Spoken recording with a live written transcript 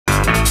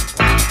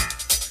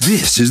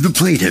This is the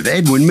plaintiff,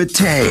 Edwin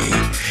Matei.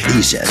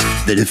 He says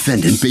the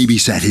defendant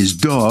babysat his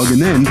dog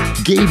and then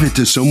gave it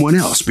to someone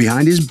else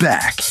behind his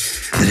back.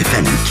 The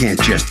defendant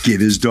can't just give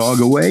his dog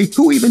away.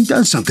 Who even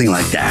does something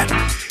like that?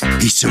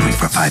 He's suing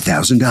for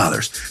 $5,000,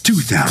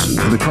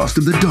 $2,000 for the cost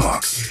of the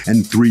dog,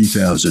 and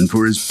 $3,000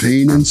 for his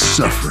pain and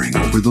suffering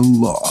over the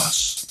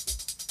loss.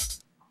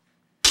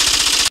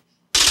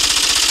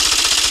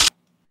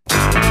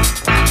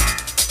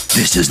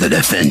 This is the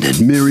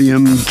defendant,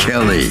 Miriam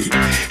Kelly.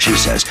 She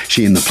says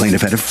she and the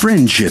plaintiff had a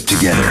friendship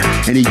together,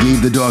 and he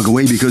gave the dog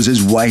away because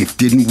his wife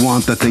didn't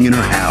want the thing in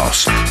her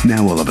house.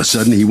 Now all of a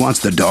sudden he wants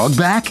the dog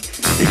back?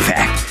 In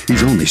fact,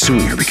 he's only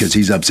suing her because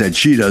he's upset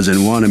she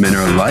doesn't want him in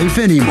her life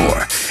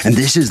anymore. And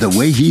this is the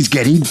way he's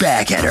getting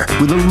back at her,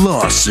 with a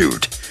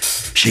lawsuit.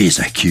 She's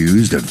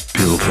accused of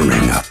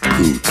pilfering a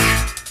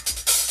Pooch.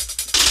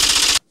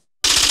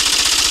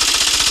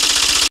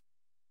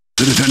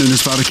 The defendant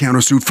has filed a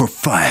countersuit for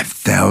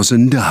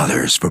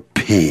 $5,000 for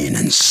pain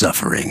and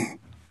suffering.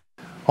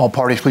 All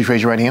parties, please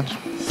raise your right hands.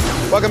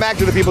 Welcome back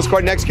to the People's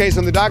Court. Next case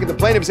on the docket. The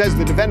plaintiff says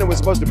the defendant was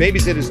supposed to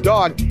babysit his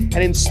dog, and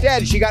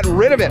instead she got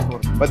rid of it.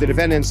 But the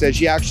defendant says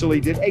she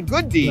actually did a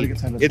good deed.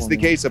 It's the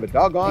case of a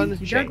doggone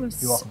shame.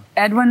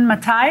 Edwin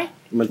Matei?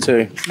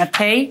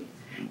 Matei.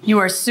 You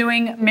are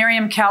suing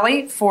Miriam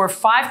Kelly for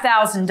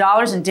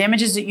 $5,000 in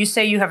damages that you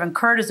say you have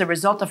incurred as a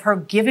result of her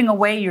giving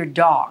away your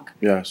dog.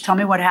 Yes. Tell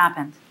me what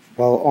happened.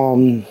 Well,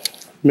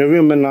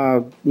 Miriam and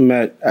I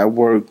met at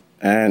work,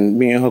 and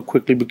me and her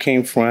quickly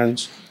became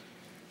friends.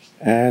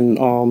 And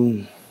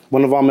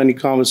one of our many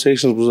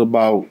conversations was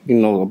about,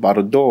 about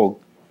a dog,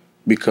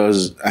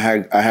 because I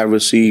had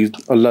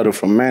received a letter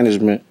from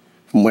management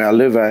from where I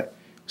live at,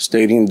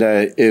 stating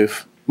that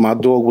if my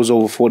dog was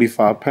over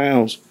 45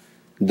 pounds,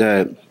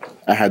 that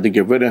I had to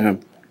get rid of him.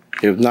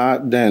 If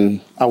not,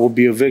 then I would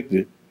be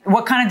evicted.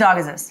 What kind of dog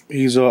is this?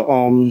 He's a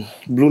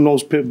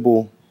blue-nosed pit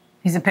bull.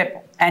 He's a pit bull.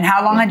 And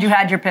how long had you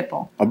had your pit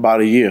bull? About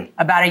a year.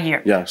 About a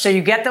year. Yes. So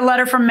you get the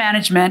letter from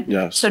management.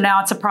 Yes. So now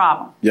it's a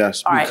problem.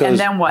 Yes. All right. And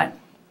then what?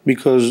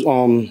 Because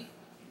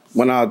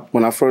when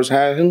I first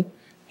had him,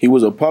 he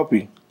was a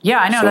puppy. Yeah,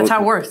 I know. So, that's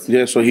how it works.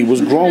 Yeah. So he was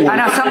growing. I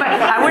know.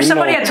 I wish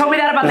somebody had told me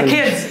that about the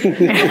kids.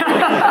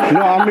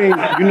 No, I mean,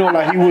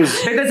 like he was.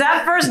 Because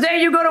that first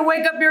day you go to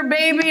wake up your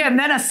baby, and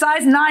then a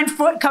size 9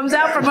 foot comes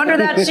out from under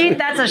that sheet.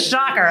 That's a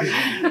shocker.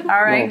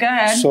 All right. Go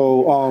ahead.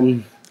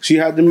 So she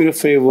had to me a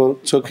favor,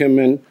 took him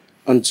in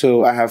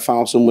until I had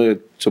found somewhere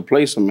to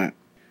place him at.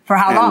 For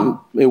how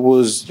long? It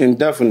was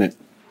indefinite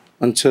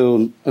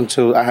until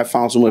I had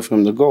found somewhere for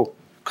him to go.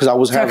 Because I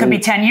was so it could be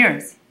 10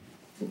 years.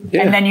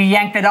 Yeah. And then you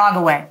yanked the dog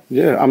away.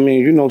 Yeah, I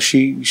mean,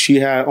 she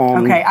had.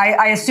 Okay,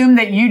 I assume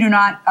that you do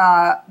not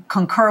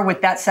concur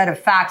with that set of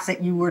facts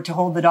that you were to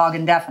hold the dog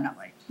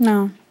indefinitely.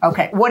 No.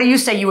 Okay, what do you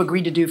say you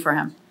agreed to do for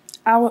him?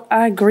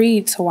 I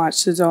agreed to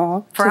watch the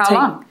dog. For how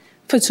long?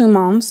 For 2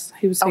 months.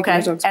 He was taking okay,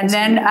 the dog. And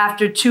then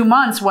after 2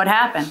 months, what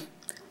happened?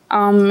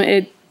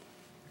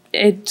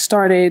 It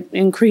started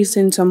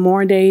increasing to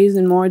more days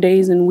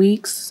and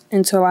weeks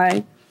until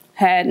I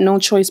had no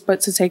choice but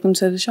to take him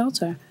to the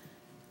shelter.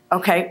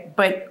 Okay,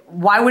 but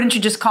why wouldn't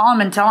you just call him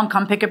and tell him,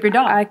 come pick up your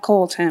dog? I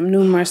called him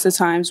numerous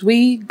times.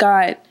 We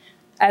got,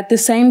 at the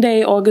same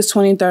day, August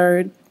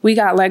 23rd, we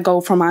got let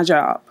go from our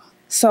job.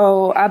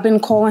 So I've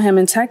been calling him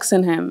and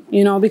texting him,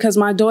 because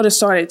my daughter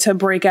started to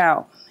break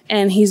out.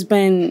 And he's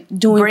been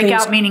doing Break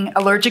out meaning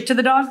allergic to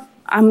the dog?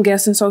 I'm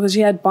guessing so, because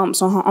she had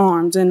bumps on her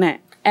arms and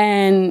neck.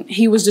 And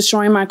he was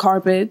destroying my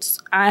carpets.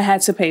 I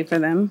had to pay for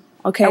them.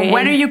 Okay. And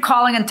when are you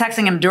calling and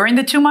texting him? During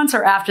the 2 months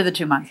or after the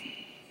 2 months?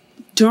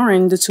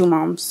 During the 2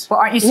 months. Well,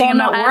 aren't you seeing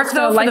him at work,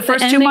 though, for the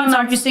first 2 months?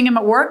 Aren't you seeing him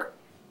at work?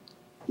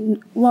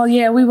 Well,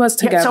 yeah, we was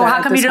together. Yeah, so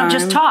how come you don't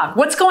just talk?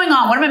 What's going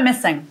on? What am I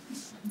missing?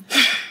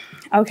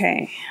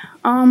 Okay.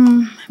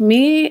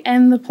 Me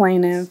and the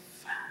plaintiff,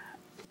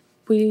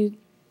 we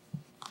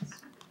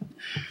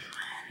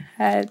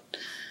had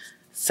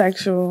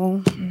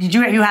sexual.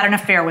 You had an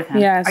affair with him?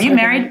 Yes. Are you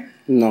married?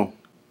 No.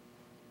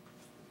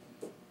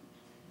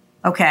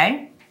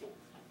 Okay.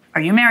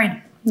 Are you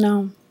married?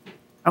 No.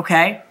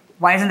 Okay.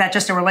 Why isn't that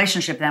just a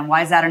relationship then?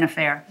 Why is that an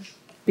affair?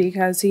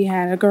 Because he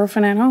had a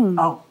girlfriend at home.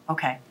 Oh,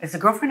 okay. Is the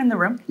girlfriend in the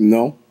room?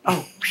 No.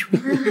 Oh.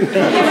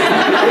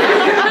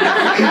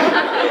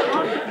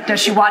 Does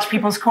she watch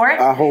People's Court?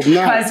 I hope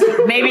not. Because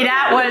maybe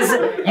that was,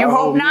 you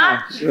hope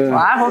not? Yeah. Well,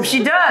 I hope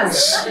she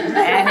does.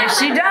 And if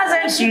she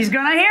doesn't, she's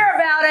going to hear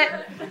about it.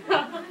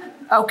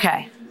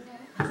 Okay.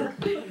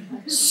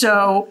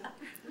 So,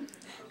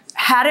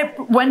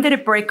 when did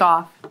it break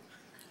off?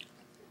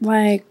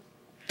 Like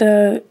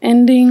the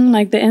ending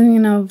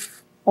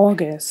of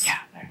August. Yeah.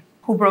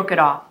 Who broke it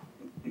off?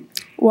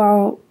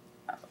 Well,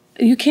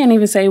 you can't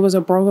even say it was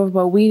a broke-up,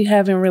 but we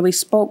haven't really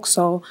spoke,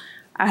 so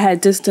I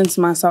had distanced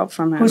myself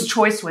from him. Whose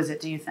choice was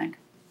it, do you think?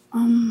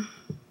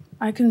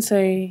 I can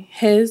say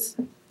his.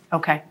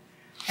 Okay.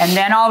 And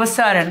then all of a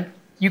sudden,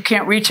 you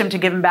can't reach him to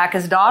give him back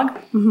his dog?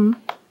 Mm-hmm.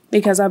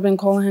 Because I've been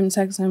calling him,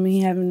 texting him, and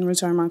he haven't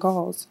returned my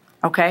calls.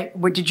 Okay.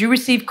 Did you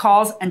receive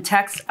calls and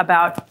texts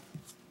about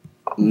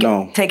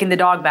No. taking the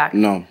dog back?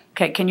 No.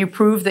 Okay, can you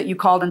prove that you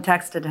called and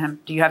texted him?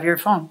 Do you have your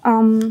phone?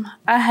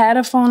 I had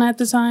a phone at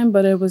the time,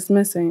 but it was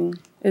missing.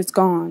 It's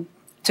gone.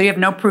 So you have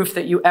no proof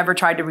that you ever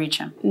tried to reach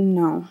him?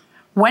 No.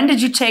 When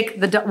did you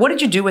take the dog? What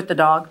did you do with the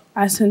dog?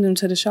 I sent him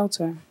to the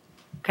shelter.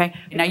 Okay,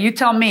 now you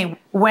tell me,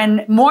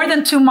 when more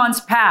than 2 months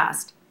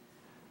passed,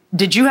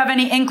 did you have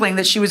any inkling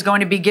that she was going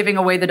to be giving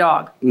away the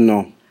dog?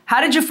 No.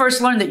 How did you first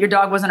learn that your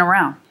dog wasn't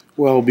around?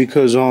 Well,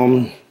 because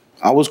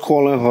I was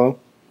calling her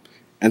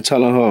and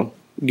telling her,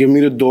 give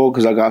me the dog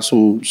because I got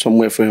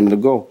somewhere for him to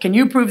go. Can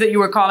you prove that you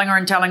were calling her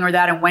and telling her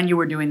that and when you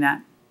were doing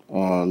that?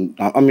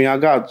 I mean, I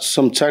got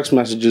some text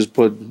messages,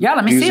 but yeah,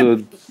 let me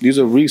see these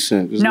are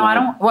recent. No, I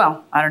don't.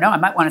 Well, I don't know. I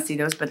might want to see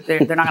those, but they're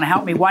not going to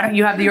help me. Why don't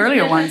you have the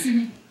earlier ones?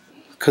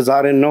 Because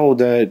I didn't know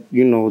that,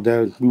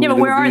 that we were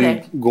where are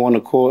they? Going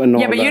to court and all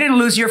that. Yeah, but you didn't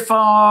lose your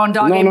phone,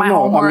 dog ate my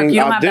homework. I mean,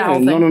 you don't have that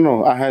whole thing.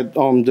 No. I had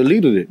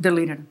deleted it.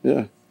 Deleted it.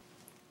 Yeah.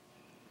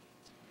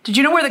 Did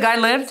you know where the guy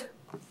lived?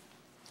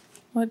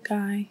 What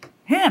guy?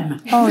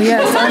 Him. Oh,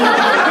 yes.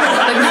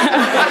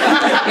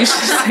 You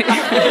should say.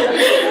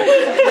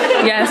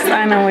 Yes,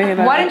 I know where he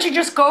lives. Why didn't you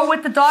just go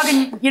with the dog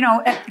and,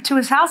 to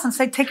his house and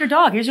say, take your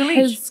dog, here's your leash?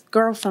 His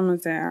girlfriend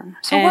was there.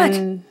 So what?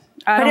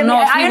 I don't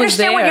know if he was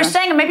there. I understand what you're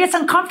saying, and maybe it's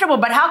uncomfortable,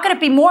 but how could it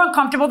be more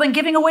uncomfortable than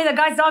giving away the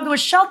guy's dog to a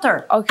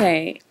shelter?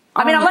 Okay.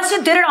 I mean, unless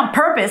you did it on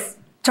purpose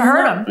to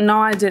hurt him. No,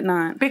 I did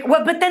not.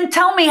 But then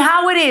tell me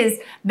how it is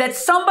that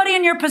somebody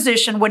in your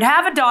position would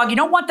have a dog, you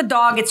don't want the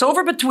dog, it's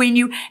over between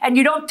you, and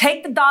you don't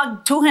take the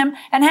dog to him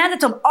and hand it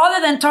to him,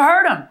 other than to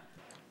hurt him.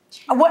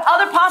 What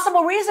other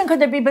possible reason could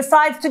there be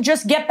besides to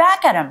just get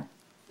back at him?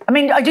 I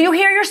mean, do you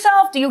hear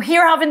yourself? Do you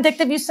hear how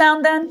vindictive you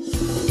sound then?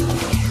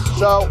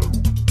 So,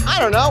 I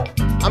don't know.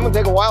 I'm gonna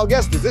take a wild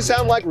guess. Does this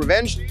sound like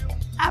revenge?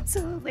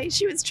 Absolutely.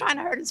 She was trying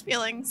to hurt his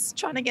feelings,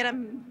 trying to get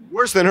him.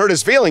 Worse than hurt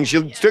his feelings,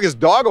 she took his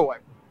dog away.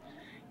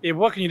 Yeah,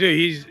 what can you do?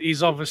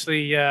 He's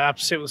obviously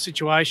upset with the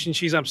situation.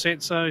 She's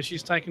upset, so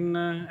she's taken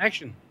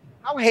action.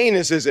 How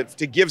heinous is it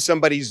to give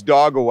somebody's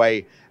dog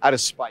away out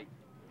of spite?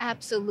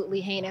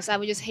 Absolutely heinous. I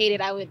would just hate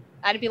it.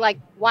 I'd be like,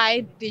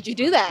 why did you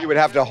do that? You would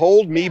have to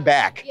hold me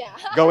back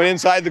going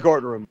inside the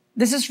courtroom.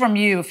 This is from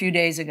you a few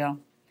days ago.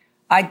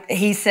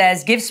 He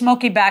says, give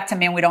Smokey back to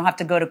me and we don't have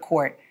to go to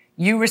court.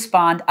 You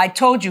respond, I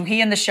told you he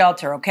in the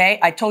shelter, okay?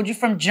 I told you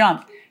from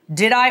jump.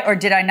 Did I or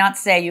did I not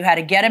say you had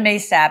to get him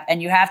ASAP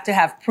and you have to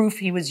have proof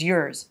he was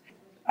yours?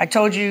 I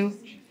told you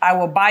I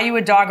will buy you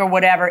a dog or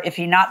whatever if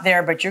he's not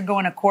there, but you're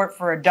going to court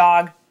for a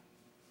dog.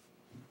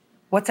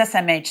 What's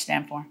SMH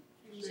stand for?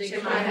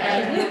 Shaking my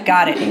head.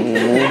 Got it.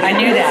 I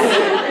knew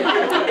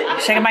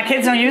that. Shaking my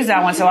kids don't use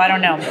that one, so I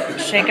don't know.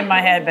 Shaking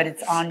my head, but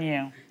it's on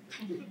you.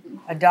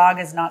 A dog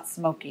is not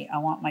Smokey. I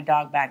want my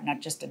dog back, not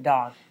just a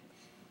dog.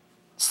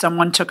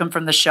 Someone took him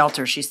from the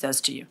shelter, she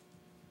says to you.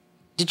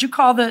 Did you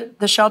call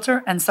the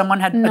shelter and someone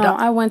had a dog? No,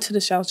 I went to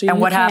the shelter. And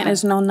what happened?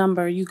 There's no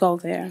number. You go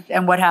there.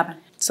 And what happened?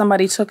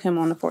 Somebody took him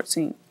on the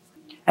 14th.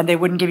 And they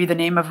wouldn't give you the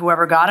name of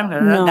whoever got him?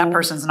 No. That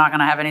person's not going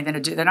to have anything to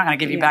do. They're not going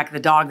to give you back the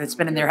dog that's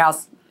been in their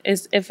house.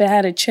 If it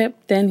had a chip,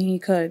 then he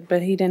could,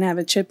 but he didn't have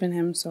a chip in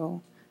him,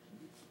 so.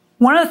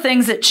 One of the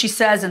things that she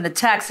says in the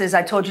text is,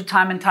 I told you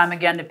time and time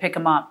again to pick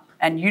him up.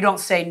 And you don't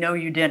say, no,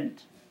 you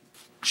didn't.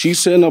 She's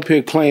sitting up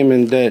here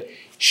claiming that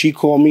she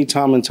called me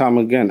time and time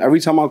again.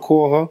 Every time I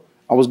call her,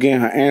 I was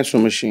getting her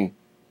answering machine.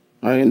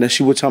 Right? And then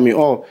she would tell me,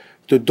 oh,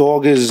 the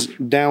dog is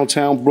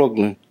downtown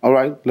Brooklyn. All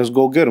right, let's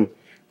go get him.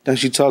 Then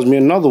she tells me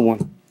another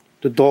one.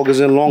 The dog is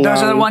in Long Island.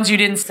 Those are the ones you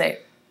didn't say.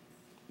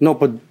 No,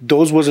 but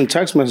those wasn't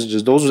text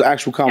messages. Those was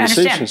actual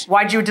conversations. I understand.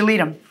 Why'd you delete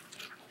them?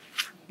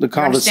 The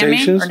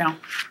conversations? You understand me or no?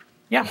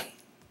 Yeah.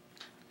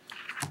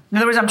 In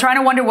other words, I'm trying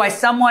to wonder why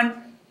someone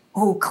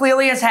who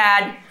clearly has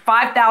had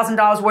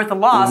 $5,000 worth of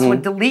loss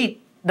would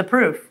delete the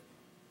proof.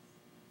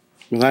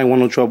 Because I ain't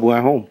want no trouble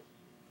at home.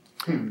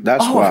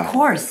 That's why. Oh, of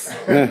course.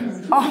 Yeah.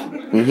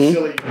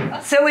 Oh,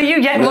 silly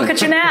you. Yeah, look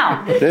at you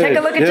now. Take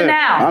a look at you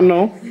now. I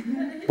know.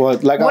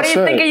 But like what I said.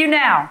 What do you think of you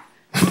now?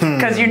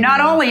 Because you're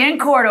not only in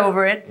court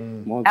over it,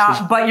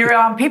 but you're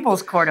on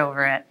people's court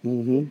over it.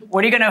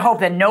 What are you going to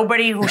hope that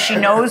nobody who she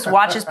knows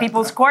watches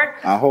people's court?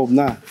 I hope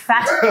not.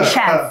 Fat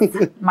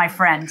chance, my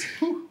friend.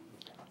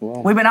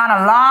 Well, we've been on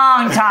a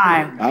long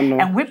time. I know.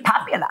 And we're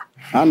popular.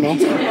 I know.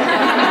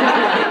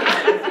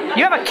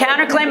 You have a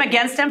counterclaim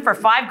against him for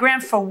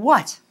 $5,000 for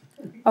what?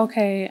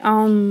 Okay,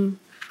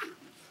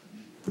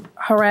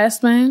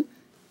 harassment.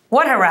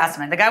 What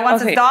harassment? The guy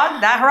wants his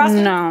dog? That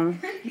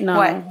harassment? No.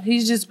 What?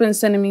 He's just been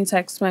sending me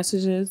text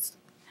messages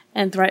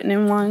and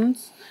threatening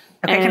ones.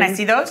 Okay, can I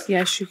see those?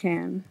 Yes, you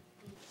can.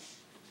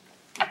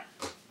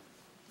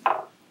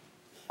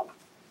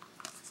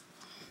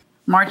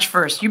 March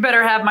 1st. You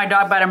better have my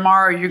dog by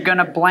tomorrow or you're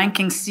gonna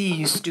blanking see,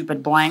 you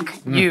stupid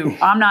blank. You.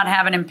 I'm not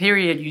having him,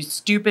 period, you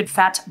stupid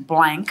fat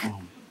blank.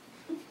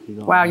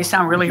 Wow, you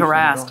sound really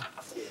harassed.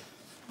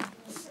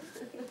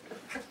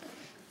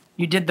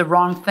 You did the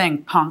wrong thing,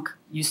 punk.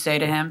 You say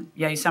to him.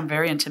 Yeah, you sound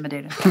very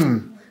intimidated.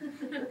 A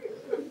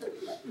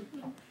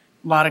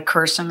lot of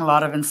cursing, a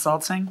lot of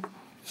insulting.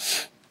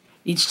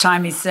 Each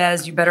time he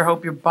says, you better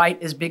hope your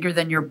bite is bigger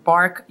than your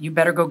bark. You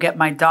better go get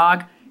my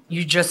dog.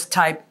 you just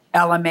type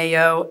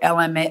LMAO,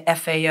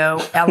 LMFAO,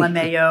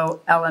 LMAO,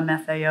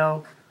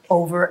 LMFAO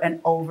over and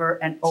over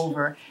and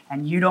over.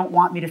 And you don't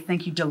want me to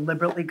think you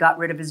deliberately got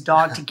rid of his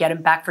dog to get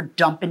him back for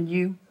dumping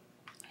you?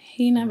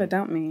 He never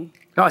dumped me.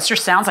 Oh, it sure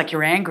sounds like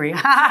you're angry.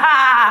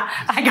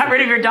 I got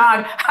rid of your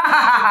dog.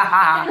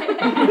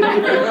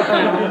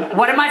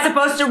 What am I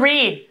supposed to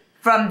read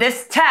from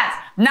this text?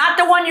 Not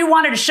the one you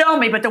wanted to show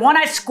me, but the one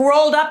I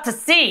scrolled up to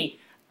see.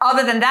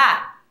 Other than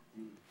that.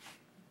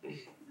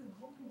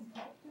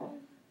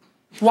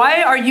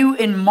 Why are you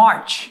in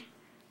March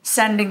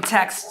sending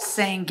texts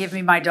saying, give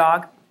me my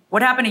dog?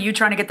 What happened to you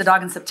trying to get the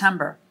dog in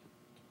September?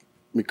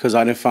 Because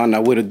I didn't find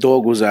out where the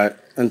dog was at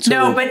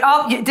until No, but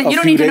you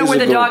don't even know where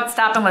the dog,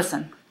 stop and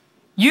listen.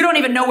 You don't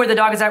even know where the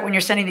dog is at when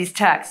you're sending these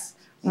texts.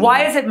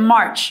 Why is it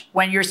March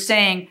when you're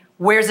saying,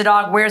 where's the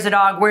dog, where's the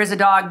dog, where's the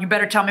dog? You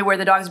better tell me where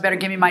the dog is, better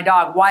give me my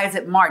dog. Why is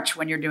it March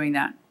when you're doing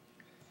that?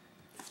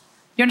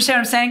 You understand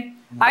what I'm saying?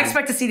 I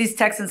expect to see these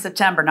texts in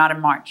September, not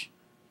in March.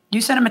 You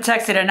sent him a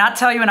text, did I not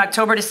tell you in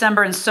October,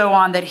 December, and so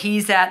on that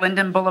he's at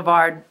Linden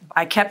Boulevard?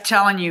 I kept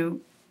telling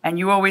you, and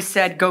you always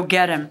said, go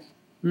get him.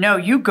 No,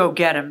 you go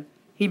get him.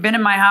 He'd been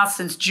in my house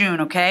since June,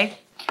 okay?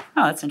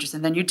 Oh, that's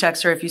interesting. Then you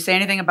text her, if you say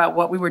anything about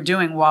what we were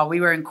doing while we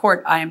were in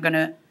court, I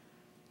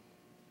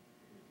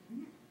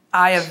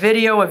have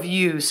video of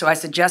you, so I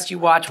suggest you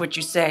watch what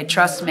you say.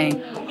 Trust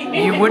me.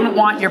 You wouldn't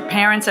want your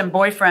parents and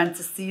boyfriend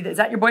to see this. Is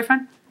that your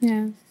boyfriend?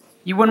 Yeah.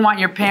 You wouldn't want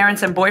your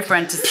parents and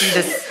boyfriend to see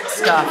this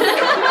stuff.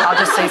 I'll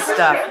just say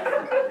stuff.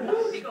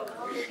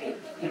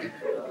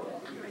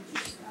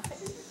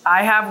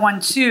 I have one,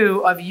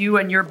 too, of you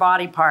and your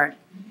body part.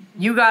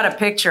 You got a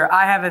picture.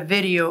 I have a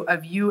video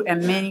of you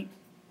and me.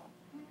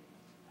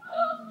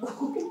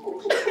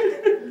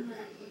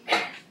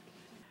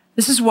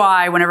 This is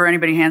why whenever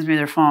anybody hands me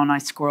their phone, I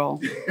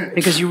scroll.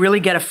 Because you really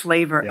get a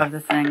flavor of the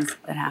things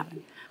that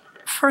happen.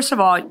 First of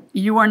all,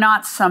 you are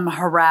not some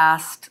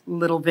harassed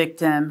little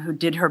victim who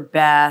did her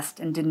best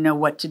and didn't know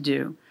what to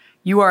do.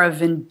 You are a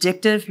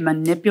vindictive,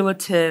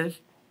 manipulative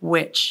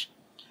witch.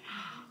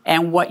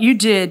 And what you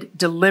did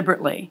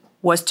deliberately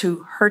was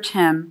to hurt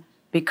him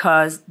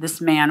because this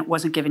man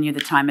wasn't giving you the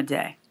time of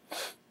day.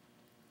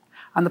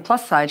 On the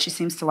plus side, she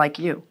seems to like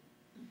you.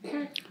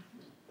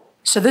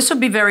 So this would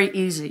be very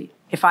easy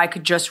if I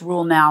could just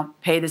rule now,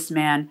 pay this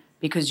man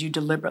because you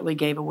deliberately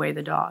gave away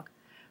the dog.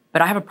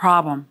 But I have a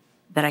problem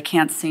that I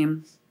can't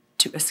seem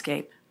to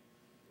escape.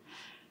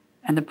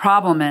 And the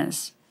problem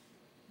is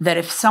that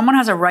if someone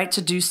has a right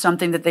to do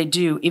something that they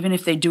do, even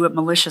if they do it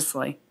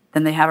maliciously,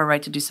 then they have a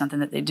right to do something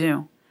that they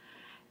do.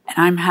 And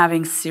I'm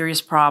having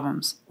serious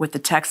problems with the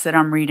text that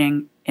I'm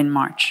reading in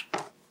March.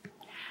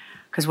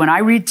 Because when I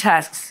read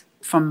texts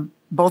from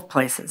both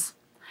places,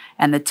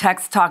 and the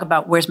texts talk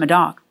about, where's my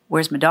dog?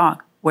 Where's my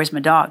dog? Where's my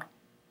dog?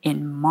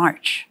 In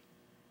March.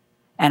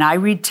 And I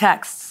read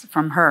texts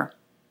from her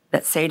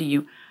that say to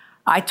you,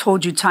 I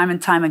told you time and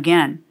time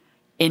again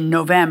in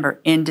November,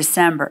 in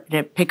December,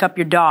 to pick up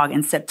your dog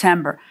in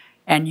September,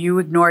 and you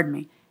ignored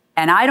me.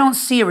 And I don't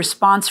see a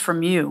response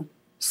from you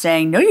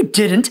saying, no, you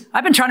didn't.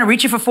 I've been trying to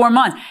reach you for 4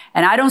 months,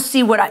 and I don't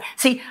see what I...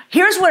 See,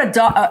 here's what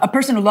a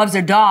person who loves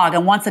their dog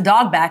and wants the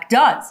dog back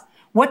does.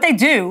 What they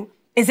do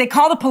is they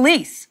call the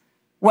police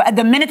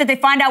the minute that they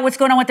find out what's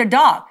going on with their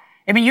dog.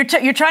 I mean,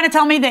 you're trying to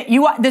tell me that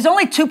there's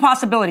only two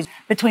possibilities.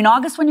 Between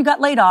August, when you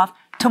got laid off,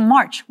 to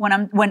March,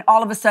 when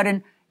all of a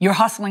sudden you're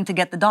hustling to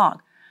get the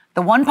dog.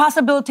 The one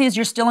possibility is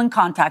you're still in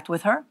contact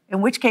with her, in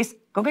which case,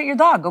 go get your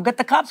dog. Go get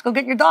the cops. Go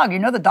get your dog. You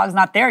know the dog's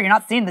not there. You're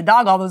not seeing the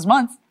dog all those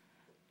months.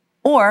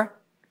 Or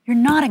you're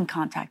not in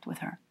contact with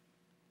her,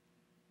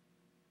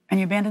 and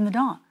you abandon the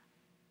dog.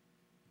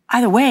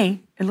 Either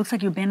way, it looks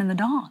like you abandoned the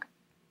dog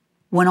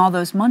when all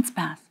those months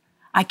pass.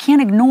 I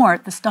can't ignore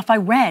the stuff I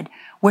read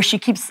where she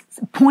keeps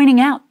pointing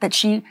out that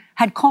she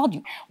had called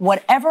you.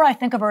 Whatever I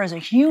think of her as a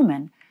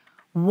human,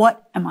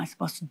 what am I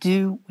supposed to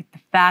do with the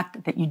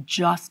fact that you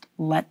just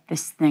let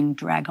this thing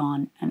drag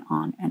on and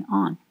on and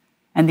on?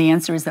 And the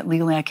answer is that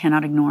legally I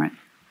cannot ignore it.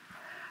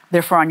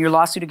 Therefore, on your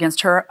lawsuit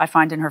against her, I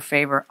find in her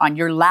favor. On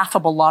your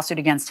laughable lawsuit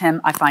against him,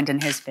 I find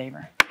in his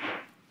favor.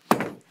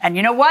 And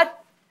you know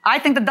what? I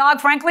think the dog,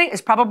 frankly,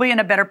 is probably in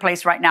a better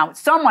place right now with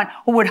someone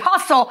who would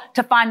hustle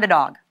to find the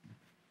dog.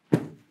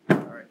 All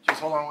right, just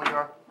hold on, we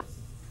are.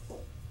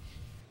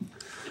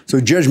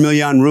 So Judge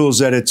Millian rules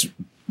that it's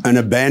an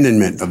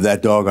abandonment of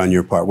that dog on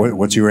your part.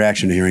 What's your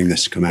reaction to hearing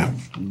this come out?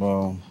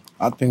 Well,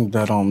 I think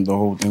that the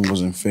whole thing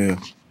wasn't fair,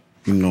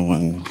 you know,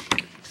 and...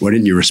 Why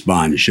didn't you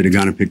respond? You should have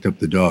gone and picked up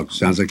the dog.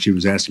 Sounds like she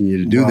was asking you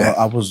to do that.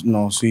 I was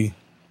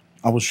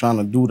trying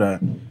to do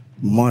that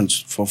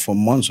for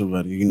months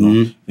already, you know.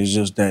 Mm-hmm. It's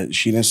just that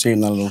she didn't save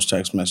none of those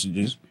text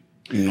messages,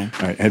 you know.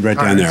 All right, head right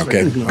down there,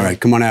 okay? All right,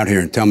 come on out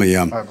here and tell me,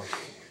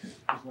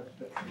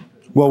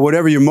 well,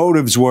 whatever your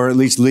motives were, at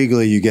least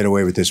legally you get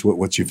away with this.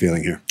 What's your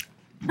feeling here?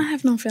 I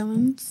have no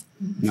feelings.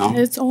 No?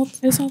 It's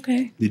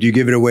okay. Did you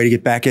give it away to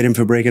get back at him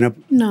for breaking up?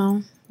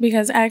 No,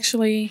 because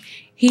actually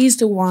he's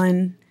the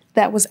one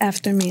that was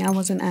after me. I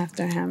wasn't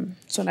after him.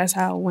 So that's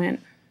how it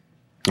went.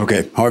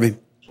 Okay, Harvey?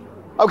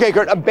 Okay,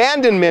 Kurt,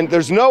 abandonment,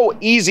 there's no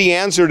easy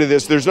answer to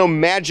this. There's no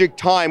magic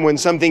time when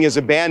something is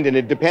abandoned.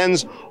 It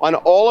depends on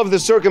all of the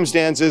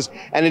circumstances,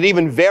 and it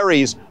even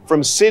varies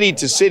from city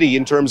to city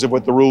in terms of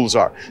what the rules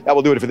are. That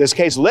will do it for this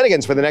case.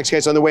 Litigants for the next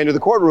case on the way into the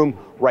courtroom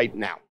right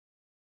now.